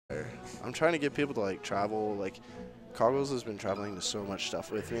I'm trying to get people to like travel. Like, Koggles has been traveling to so much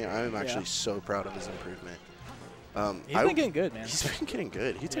stuff with me. I am actually so proud of his improvement. He's been getting good, man. He's been getting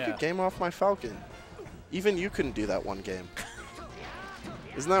good. He took a game off my Falcon. Even you couldn't do that one game.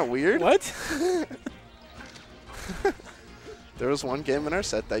 Isn't that weird? What? There was one game in our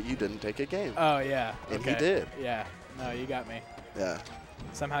set that you didn't take a game. Oh, yeah. And he did. Yeah. No, you got me. Yeah.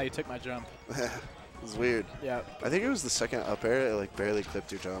 Somehow you took my jump. It was weird. Yeah. I think it was the second up air. It like barely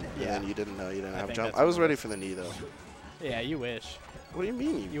clipped your jump. Yeah. And then you didn't know you didn't have jump. that's I was ready for the knee, though. Yeah, you wish. What do you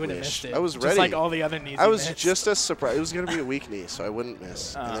mean You wouldn't have wish? missed it. I was ready. Just like all the other knees I was missed. just as surprised. It was going to be a weak knee, so I wouldn't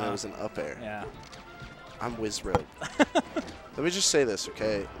miss. And then it Uh-huh. was an up air. Yeah. I'm whiz road. Let me just say this,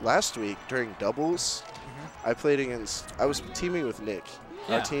 okay? Last week during doubles, I played against. I was teaming with Nick.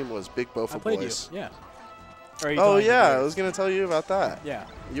 Yeah. Our team was Big Bofa I played Boys. you. Yeah. Or are you Oh telling me yeah, I yours? was gonna tell you about that. Yeah.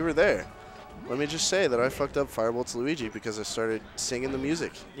 You were there. Let me just say that I fucked up Firebolt's Luigi because I started singing the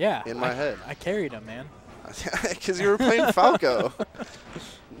music. Yeah. In my head. I carried him, man. Because you were playing Falco.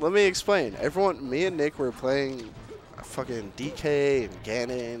 Let me explain. Me and Nick were playing fucking DK and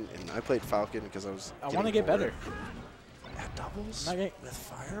Ganon, and I played Falcon because I was. I want to get better. At doubles with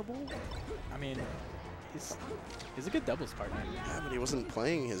Fireball. I mean, he's a good doubles partner. Yeah, but he wasn't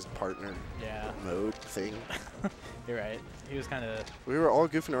playing his partner mode thing. You're right. He was kind of. We were all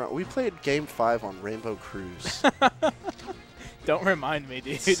goofing around. We played Game 5 on Rainbow Cruise. Don't remind me,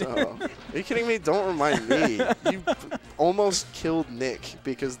 dude. So, are you kidding me? Don't remind me. You almost killed Nick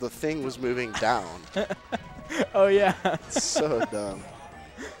because the thing was moving down. Oh, yeah. So dumb.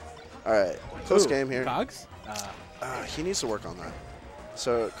 All right. Close game here. Cogs? He needs to work on that.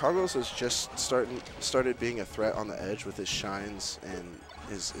 So Koggles has just started being a threat on the edge with his shines and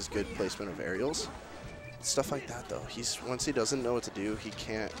his good placement of aerials. Stuff like that, though. Once he doesn't know what to do, he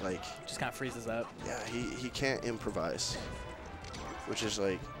can't, like... Just kind of freezes up. Yeah, he can't improvise. Which is,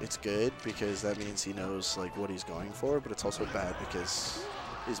 like, it's good because that means he knows, like, what he's going for, but it's also bad because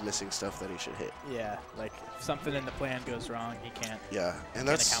he's missing stuff that he should hit. Yeah, like, if something in the plan goes wrong, he can't. Yeah, and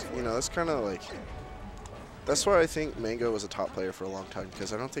that's, you know, that's kind of, like... That's why I think Mango was a top player for a long time,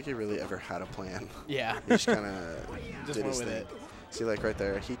 because I don't think he really ever had a plan. Yeah. He just kind of did his thing. It. See, like, right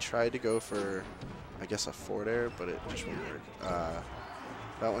there, he tried to go for... I guess a forward air, but it just wouldn't work.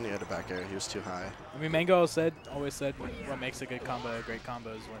 That one, you had a back air. He was too high. I mean, Mango always said what makes a good combo a great combo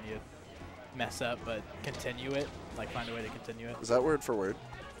is when you mess up but continue it, like find a way to continue it. Is that word for word?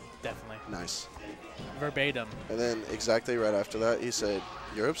 Definitely. Nice. Verbatim. And then exactly right after that, he said,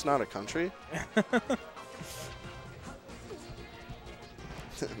 Europe's not a country.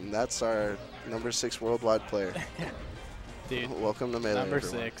 And that's our #6 worldwide player. Dude. Welcome to Melee, Number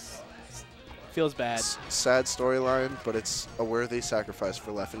everyone. 6. Feels bad. Sad storyline, but it's a worthy sacrifice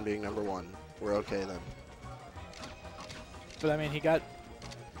for Leffen being #1. We're okay then. But I mean, that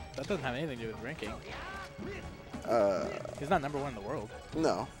doesn't have anything to do with ranking. He's not #1 in the world.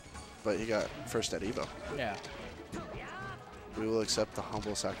 No, but he got first at Evo. Yeah. We will accept the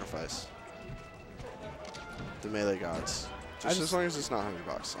humble sacrifice. The Melee gods. Just as long as it's not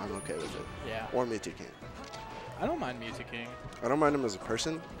Hungrybox, I'm okay with it. Yeah. Or Mewtwo King. I don't mind Mewtwo King. I don't mind him as a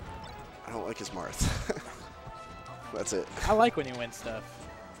person. I don't like his Marth. That's it. I like when he wins stuff.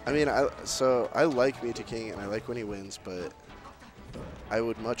 I mean, I like Mewtwo King and I like when he wins, but I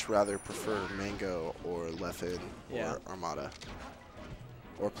would much rather prefer Mango or Leffen or Armada.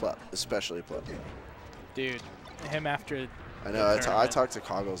 Or Plup, especially Plup. Dude, him after I know, I talked to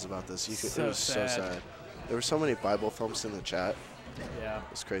Koggles about this. It was so sad. There were so many Bible thumps in the chat. Yeah.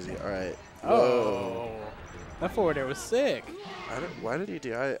 It was crazy. All right. Oh. Whoa. That forward air was sick. Why did he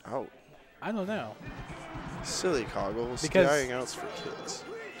DI out? I don't know. Silly Koggles. Because DIing out's for kids.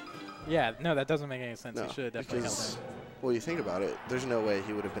 Yeah, no, that doesn't make any sense. No, He should have definitely held him. Well, you think about it, there's no way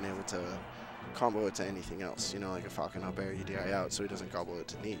he would have been able to combo it to anything else. You know, like a Falcon up air, you DI out, so he doesn't combo it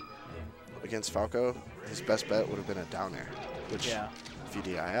to knee. Against Falco, his best bet would have been a down air, which if you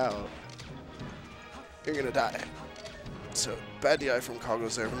DI out, you're going to die. So, bad DI from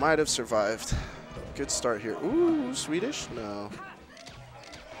Koggles there. Might have survived. Good start here. Ooh, Swedish? No.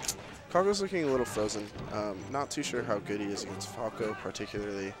 Koggles looking a little frozen. Not too sure how good he is against Falco,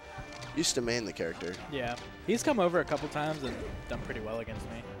 particularly. Used to main the character. Yeah. He's come over a couple times and done pretty well against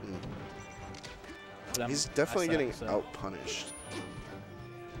me. He's definitely getting out-punished.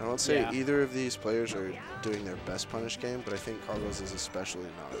 I don't say either of these players are doing their best punish game, but I think Koggles is especially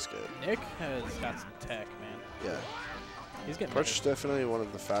not as good. Nick has got some tech, man. Yeah. He's getting Parched is definitely one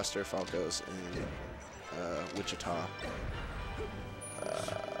of the faster Falcos in Wichita.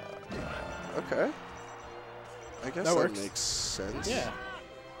 Okay. I guess that makes sense. Yeah.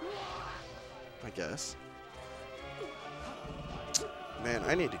 I guess. Man,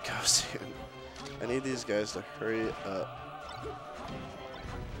 I need to go soon. I need these guys to hurry up.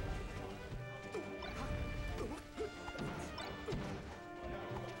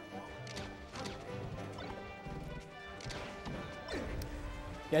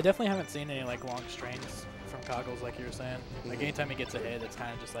 Yeah, I definitely haven't seen any like long strains from Koggles, like you were saying. Like Mhm. anytime he gets a hit, it's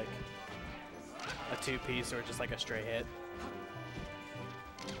kind of just like a two-piece or just like a straight hit.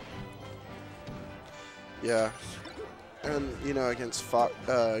 Yeah, and you know, against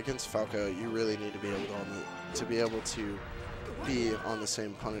Falco, you really need to be able to be on the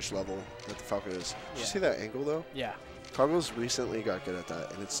same punish level that the Falco is. Did you Yeah. see that angle though? Yeah. Koggles recently got good at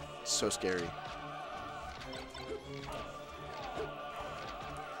that, and it's so scary.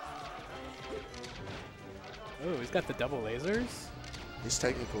 Oh, he's got the double lasers. He's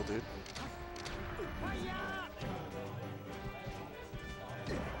technical, dude.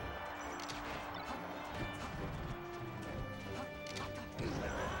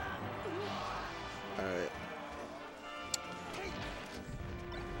 All right.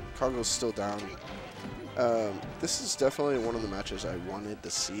 Koggles still down. This is definitely one of the matches I wanted to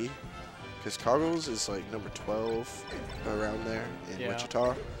see, because Koggles is like number 12 around there in Yeah.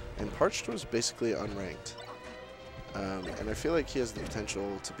 Wichita, and Parched was basically unranked. And I feel like he has the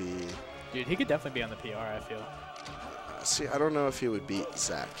potential to be. Dude, he could definitely be on the PR, I feel. See, I don't know if he would beat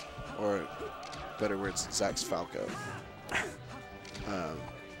Zach, or better words, Zach's Falco.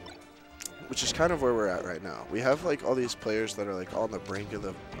 Which is kind of where we're at right now. We have like all these players that are like on the brink of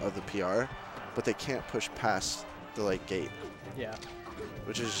the PR, but they can't push past the like gate, Yeah.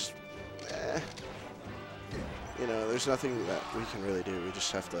 which is, you know, there's nothing that we can really do. We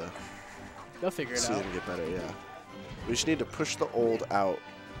just have to They'll figure it see out. them get better. Yeah, we just need to push the old out.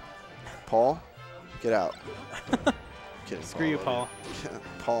 Paul, get out. Kidding, Screw you, Paul.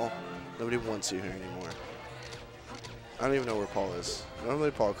 Paul, nobody wants you here anymore. I don't even know where Paul is.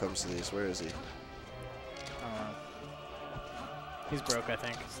 Normally Paul comes to these. Where is he? I don't know. He's broke, I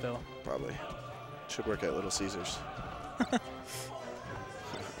think, still. Probably. Should work at Little Caesars.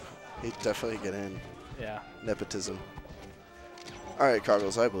 He'd definitely get in. Yeah. Nepotism. Alright,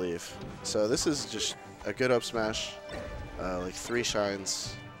 Koggles, I believe. So this is just a good up smash, like 3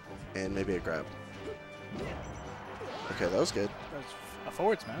 shines, and maybe a grab. Okay, that was good. That was a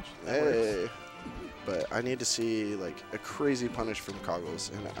forward smash. That works. Hey. But I need to see like a crazy punish from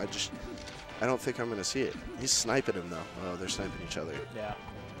Koggles, and I don't think I'm gonna see it. He's sniping him though. Oh, they're sniping each other. Yeah.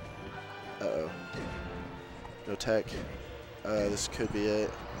 Uh-oh. No tech. This could be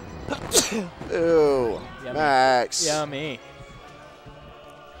it. Ew. Yummy. Max. Yummy.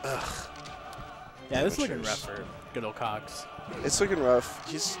 Ugh. Yeah, this is looking Amateurs. rough for good old Cox. It's looking rough.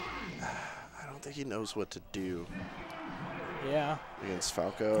 I don't think he knows what to do Yeah. against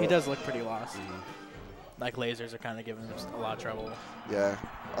Falco. He does look pretty lost. Mhm. Like lasers are kind of giving him a lot of trouble. Yeah.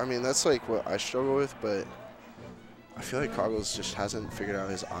 I mean, that's like what I struggle with, but I feel like Koggles just hasn't figured out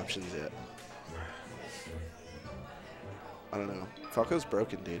his options yet. I don't know. Falco's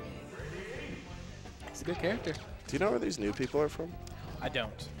broken, dude. He's a good character. Do you know where these new people are from? I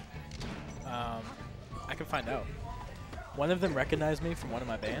don't. I can find out. One of them recognized me from one of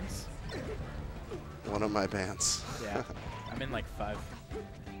my bands. One of my bands. Yeah. I'm in like 5.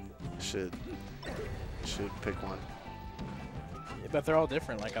 Should pick one. But they're all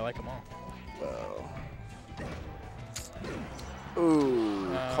different. Like, I like them all. Well. Ooh.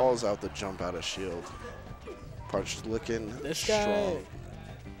 Um, Calls out the jump out of shield. Parched looking This guy strong.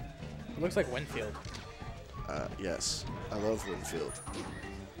 looks like Winfield. Yes. I love Winfield.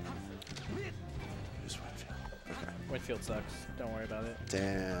 Who's Winfield? Okay. Winfield sucks. Don't worry about it.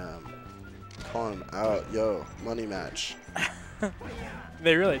 Damn. Calling him out. Yo, money match.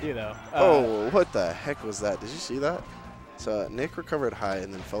 They really do, though. Oh, what the heck was that? Did you see that? So Nick recovered high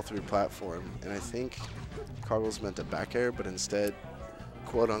and then fell through platform, and I think Koggles meant a back air, but instead,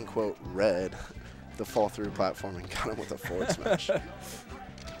 quote unquote, read the fall through platform and got him with a forward smash.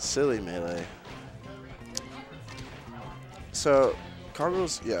 Silly melee. So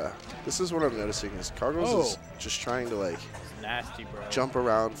Koggles, yeah, this is what I'm noticing is Koggles is just trying to like Nasty, bro. jump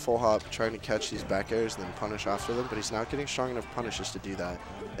around, full hop, trying to catch these back airs, then punish after them, but he's not getting strong enough punishes to do that.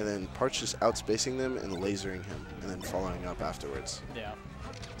 And then Parched is outspacing them and lasering him, and then following up afterwards. Yeah.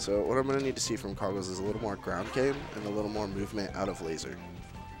 So what I'm going to need to see from Koggles is a little more ground game and a little more movement out of laser.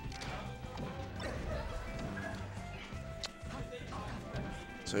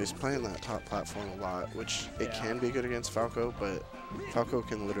 So he's playing that top platform a lot, which it can be good against Falco, but Falco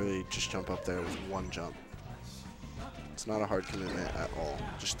can literally just jump up there with one jump. It's not a hard commitment at all.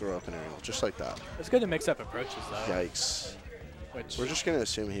 Just throw up an aerial, just like that. It's good to mix up approaches, though. Yikes. Which, We're just going to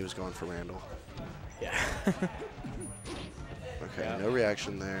assume he was going for Randall. yeah. Okay, Yeah. no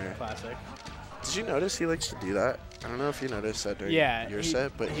reaction there. Classic. Did you notice he likes to do that? I don't know if you noticed that during your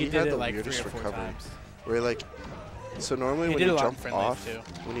set, but he did had it the like weirdest 3 or 4 recovery. times. Where like, so normally He when did you a lot in jump friendlies, off, too.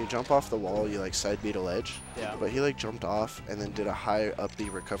 when you jump off the wall, you like side beat a ledge. Yeah. But he like jumped off and then did a high up B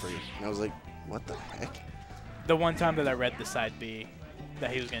recovery, and I was like, what the heck? The one time that I read the side B,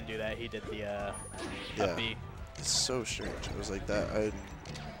 that he was gonna do that, he did the up B. It's so strange. I was like that. I'd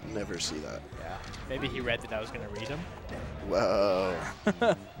never see that. Yeah. Maybe he read that I was gonna read him. Whoa.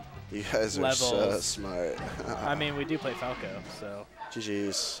 You guys are so Levels. smart. I mean, we do play Falco, so.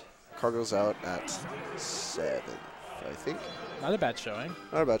 GG's. Koggles out at 7, I think. Not a bad showing.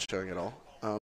 Not a bad showing at all.